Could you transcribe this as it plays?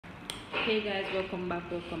Hey guys, welcome back.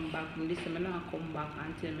 This time I'm not come back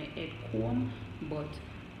until my head comb, but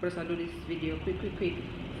first I do this video quick for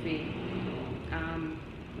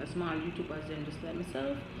a small YouTubers and just like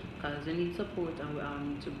myself, cause you need support and we all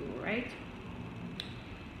need to grow, right?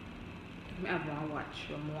 I have one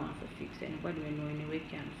watch or more to fix. Anybody who know any way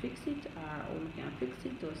can fix it or how we can fix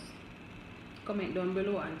it, just comment down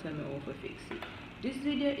below and tell me how to fix it. This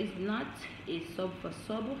video is not a sub for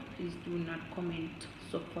sub. Please do not comment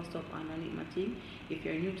sub for sub underneath my team. If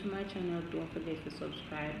you're new to my channel, don't forget to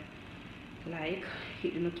subscribe, like,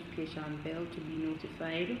 hit the notification bell to be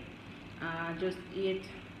notified. Just 8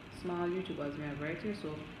 small YouTubers me have right here,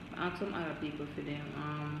 so I ask some other people for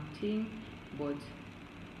them team, but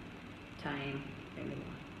time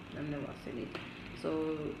I'm never seen it.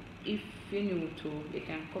 So if you're new to, you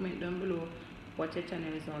can comment down below what your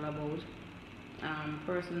channel is all about.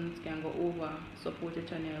 Persons can go over, support the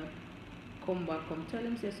channel, come back, come tell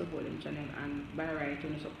them say support them channel, and by right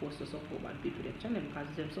you're not supposed to support bad people their channel, because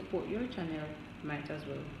if them support your channel, might as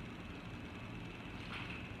well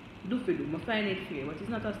do for do. I find it fair, but it's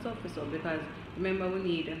not a sub for sub, because remember we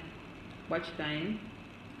need watch time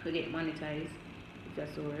to get monetized, if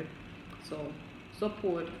that's the word. So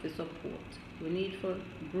support for support. We need to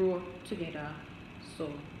grow together.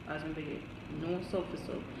 So as I'm beginning, no sub for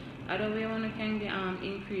sub. Other way one can get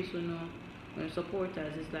increase when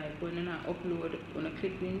supporters is like when you upload on a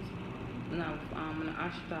clippings, on a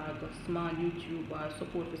hashtag small YouTuber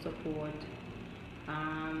support for support,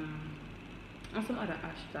 and some other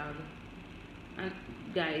hashtag. And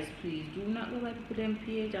guys, please do not go back to them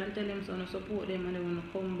page and tell them so to support them and they want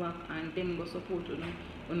to come back and them go support you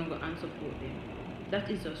when go and support them. That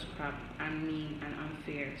is just crap and mean and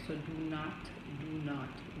unfair. So do not do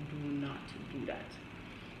that.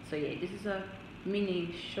 So yeah, this is a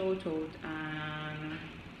mini shout out and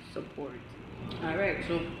support. Alright,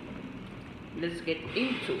 so let's get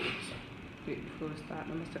into it. Wait, before we start,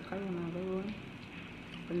 Mr. Corona, everyone,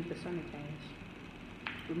 we need to sanitize.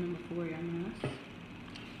 Remember to wear your mask.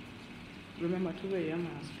 Remember to wear your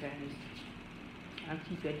mask, guys, and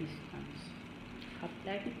keep your distance.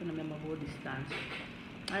 Like people remember about distance.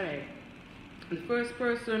 Alright, the first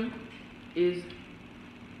person is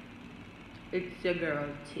it's your girl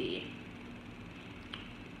T.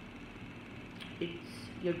 It's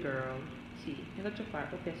your girl T. You got your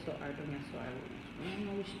part. Okay, so I don't know, so I don't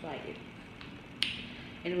know which by it.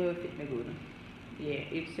 Anyway, will fit me good. Yeah,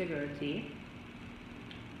 it's your girl T.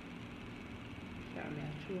 Got me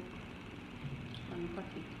a choke on the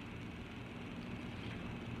pocket.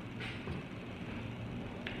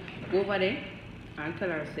 Go over there and tell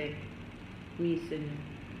her say me send.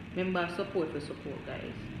 Remember, support for support,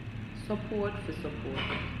 guys. Support for support.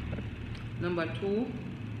 Number 2,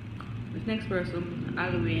 this next person,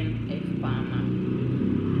 Halloween F. Palmer.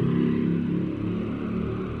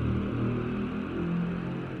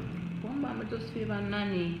 One Palmer just favor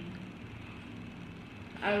nanny.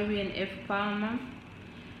 Halloween F. Palmer,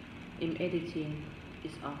 him editing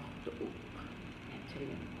is off the hook. I tell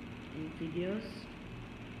you, in videos.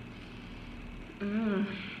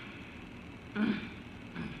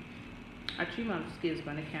 I trim my skills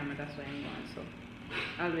by the camera, that's why I'm going. So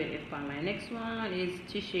I'll wait if my next one is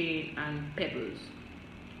Tisha and Pebbles.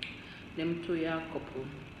 Them two are couple.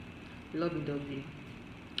 Lovey-dovey.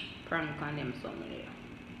 Prank on them somewhere.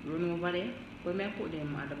 Run over there. But may I put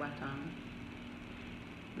them at the bottom.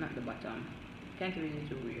 Not the bottom. Can't really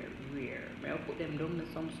do rear. May I put them down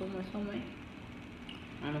somewhere.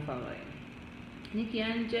 I'm gonna follow them. Nikki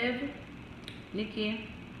and Jev. Nikki,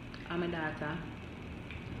 I'm a daughter.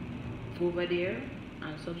 Go over there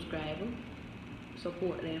and subscribe,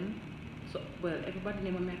 support them. So well, everybody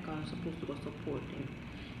in my account is supposed to go support them.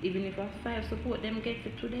 Even if I 5 support them get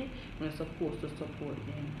for today, we're supposed to support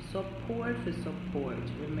them. Support for support.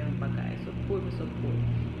 Remember, guys, support for support.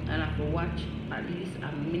 And I have to watch at least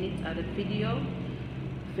a minute of the video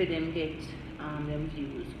for them get them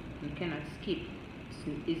views. You cannot skip.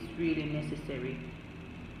 It's really necessary.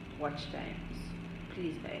 Watch times,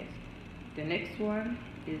 please, guys. The next one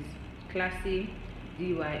is Classy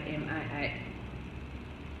DYMII.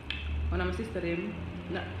 One of my sister them,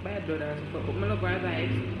 not by brothers, but I love her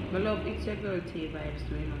vibes. I love It's Your Girl T vibes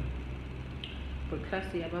too, you know. But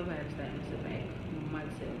Classy have a vibes that I'm saying, like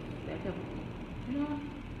myself. Like you know,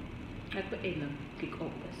 I put in a click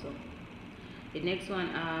up so. The next one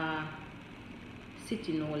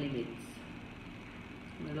City No Limits.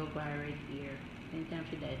 I love her right here. Anytime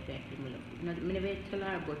she died back, I love it. I never tell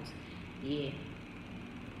her, but yeah.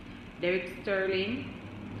 Derek Sterling,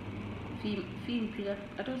 film,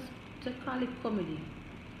 I just call it comedy.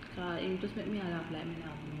 It just make me laugh like me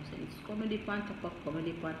laugh. sense. Comedy pan top of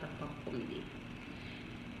comedy pan top of comedy.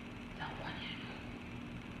 That one, you know.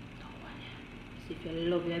 That one, yeah. See, if you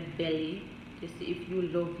love your belly, you see, if you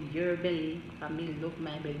love your belly, I mean love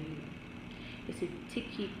my belly. You see,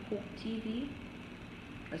 Tiki Cook TV.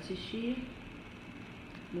 I see she.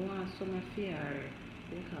 More some of fear.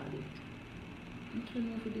 They call it. I don't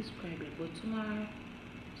know if you describe it, but tomorrow,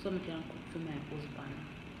 some can cook for my husband.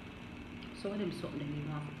 So when them something they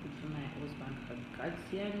want to cook for my husband, because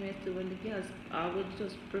see, anyway, so when the girls, I would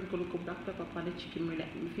just sprinkle a black pepper on the chicken, me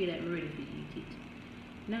feel like I'm ready to eat it.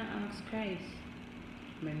 Now ask Christ.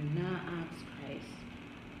 Now ask Christ.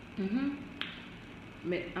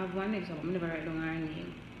 I have one example, I never write down her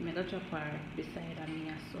name. I got drop her beside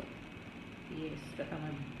me, so yes, that I'm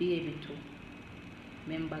a baby too.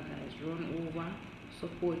 Remember guys, run over,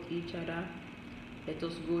 support each other, let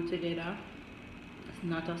us go together. It's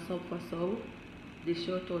not a sub for sub. The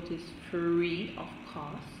shoutout is free of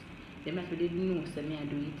cost. They might didn't know so me I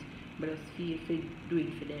do it, but I just feel to do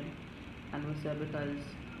it for them. And also because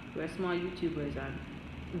we're small YouTubers and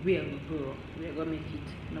we'll grow. We're gonna make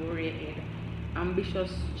it. No worry ahead.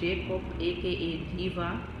 Ambitious Jacob aka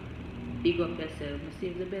Diva, big up yourself. I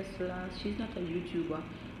save the best for last. She's not a YouTuber.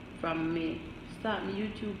 From me start my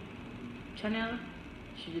YouTube channel,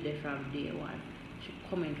 she did it from day one. She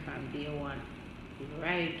comment from day one.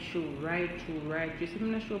 Right through. You see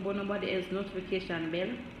me not sure about nobody else notification bell.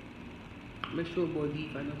 I'm sure about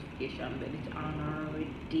Diva notification bell. It's on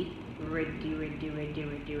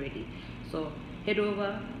ready. So head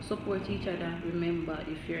over, support each other. Remember,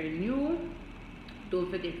 if you're new, don't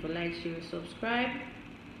forget to like, share, subscribe.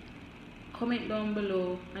 Comment down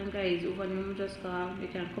below, and guys, over the just call, you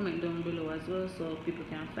can comment down below as well so people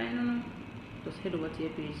can find you. Just head over to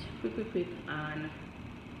your page quick and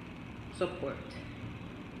support.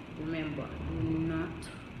 Remember, do not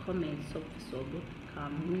comment sub.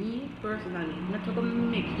 Me personally, not gonna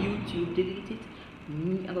make YouTube delete it.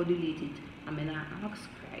 Me, I go delete it. I'm gonna ask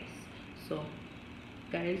Christ. So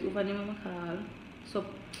guys, over the call, so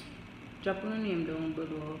drop your name down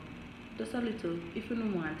below. Just a little, if you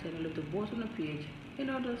don't want to tell a little both on the page, you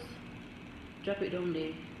know, just drop it down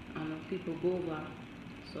there and people go over,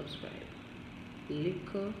 subscribe.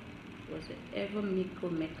 Little was it ever Miko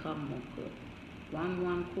Meka Moko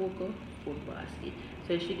 1 Coco food basket.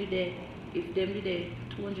 So she did it, if them did it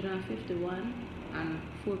 251 and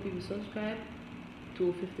 4 people subscribe,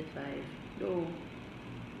 255. Oh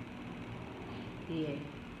yeah,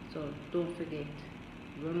 so don't forget,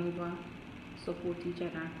 run over, support each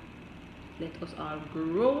other. Let us all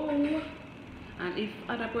grow. And if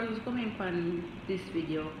other persons comment on this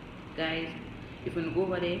video, guys, if you go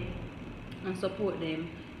over there and support them,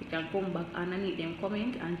 you can come back underneath them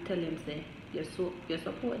comment and tell them say you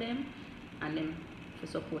support them and them for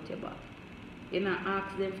support you back. You not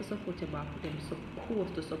ask them for support you back, them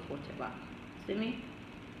supposed to support you back. See me?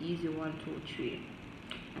 Easy 1, 2, 3.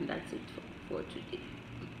 And that's it for today.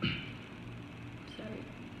 Sorry,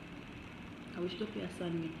 I wish to be a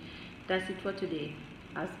son me. That's it for today.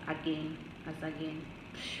 As again,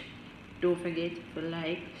 don't forget to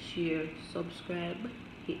like, share, subscribe,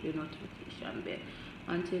 hit the notification bell.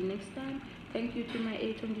 Until next time, thank you to my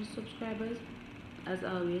 800 subscribers. As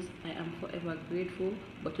always, I am forever grateful,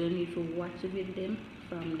 but you need to watch with them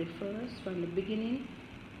from the beginning.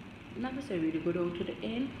 Not necessarily go down to the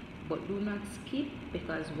end, but do not skip,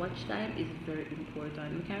 because watch time is very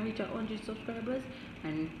important. We can reach 100 subscribers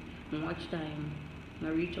and watch time. Now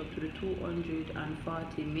reach up to the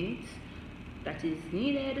 240 minutes that is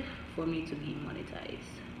needed for me to be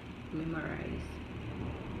monetized. Memorize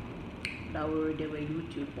that word the way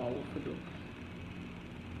YouTube power for do.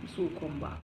 So come back.